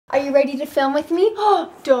Are you ready to film with me?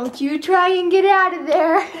 Oh, don't you try and get out of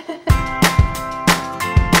there.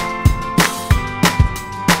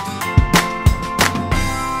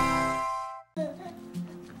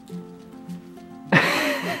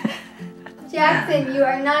 Jackson, you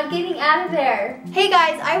are not getting out of there. Hey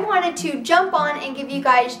guys, I wanted to jump on and give you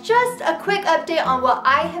guys just a quick update on what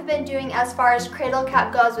I have been doing as far as cradle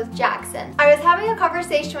cap goes with Jackson. I was having a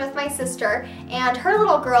conversation with my sister, and her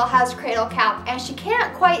little girl has cradle cap and she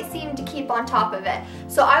can't quite seem to keep on top of it.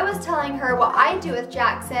 So I was telling her what I do with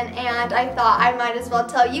Jackson, and I thought I might as well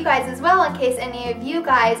tell you guys as well in case any of you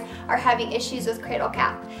guys are having issues with cradle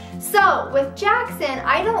cap. So with Jackson,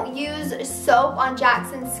 I don't use soap on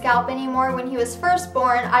Jackson's scalp anymore. When he was first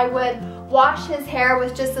born, I would wash his hair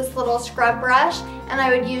with just this little scrub brush, and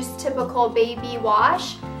I would use typical baby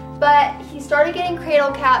wash. But he started getting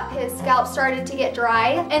cradle cap, his scalp started to get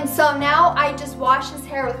dry, and so now I just wash his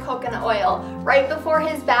hair with coconut oil. Right before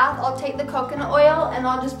his bath, I'll take the coconut oil and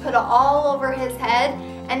I'll just put it all over his head,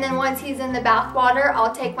 and then once he's in the bath water,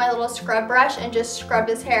 I'll take my little scrub brush and just scrub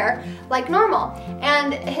his hair like normal.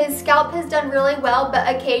 And his scalp has done really well,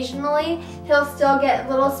 but occasionally he'll still get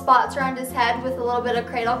little spots around his head with a little bit of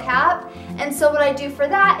cradle cap. And so what I do for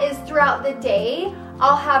that is throughout the day,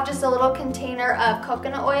 I'll have just a little container of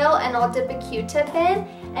coconut oil and I'll dip a Q-tip in,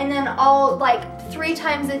 and then I'll, like 3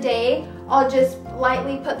 times a day, I'll just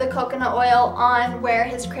lightly put the coconut oil on where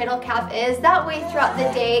his cradle cap is. That way throughout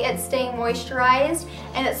the day it's staying moisturized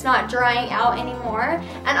and it's not drying out anymore.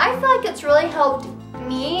 And I feel like it's really helped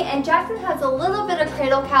me, and Jackson has a little bit of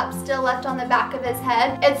cradle cap still left on the back of his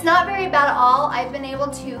head. It's not very bad at all. I've been able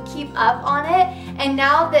to keep up on it, and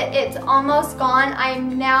now that it's almost gone,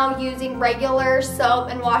 I'm now using regular soap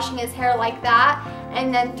and washing his hair like that,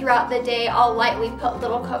 and then throughout the day I'll lightly put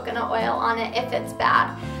little coconut oil on it if it's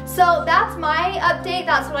bad. So that's my update.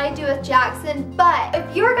 That's what I do with Jackson. But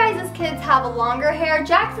if your guys' kids have longer hair,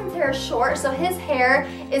 Jackson's hair is short, so his hair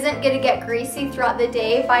isn't gonna get greasy throughout the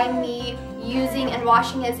day by me using and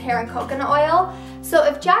washing his hair in coconut oil. So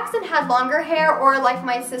if Jackson had longer hair, or like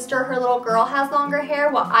my sister, her little girl has longer hair,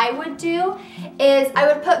 what I would do is I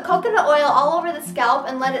would put coconut oil all over the scalp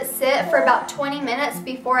and let it sit for about 20 minutes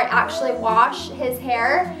before I actually wash his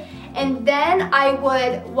hair. And then I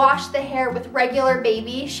would wash the hair with regular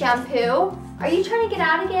baby shampoo. Are you trying to get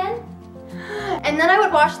out again? And then I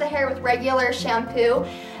would wash the hair with regular shampoo.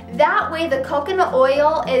 That way the coconut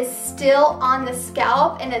oil is still on the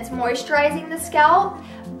scalp and it's moisturizing the scalp,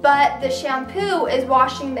 but the shampoo is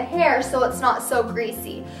washing the hair so it's not so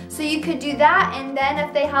greasy. So you could do that, and then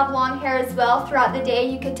if they have long hair as well, throughout the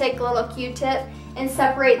day you could take a little Q-tip and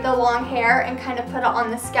separate the long hair and kind of put it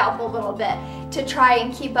on the scalp a little bit to try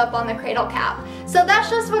and keep up on the cradle cap. So that's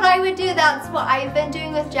just what I would do. That's what I've been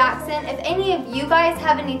doing with Jackson. If any of you guys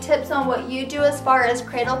have any tips on what you do as far as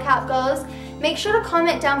cradle cap goes, make sure to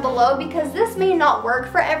comment down below, because this may not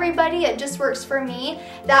work for everybody. It just works for me.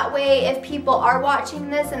 That way if people are watching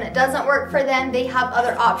this and it doesn't work for them, they have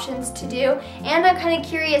other options to do. And I'm kind of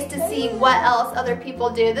curious to see what else other people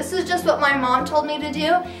do. This is just what my mom told me to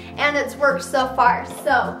do, and it's worked so far.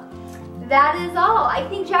 So that is all. I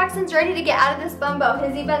think Jackson's ready to get out of this bumbo.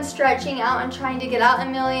 Has he been stretching out and trying to get out a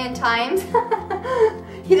million times?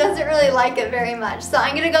 He doesn't really like it very much. So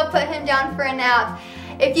I'm gonna go put him down for a nap.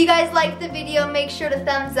 If you guys liked the video, make sure to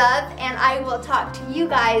thumbs up, and I will talk to you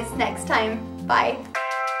guys next time. Bye.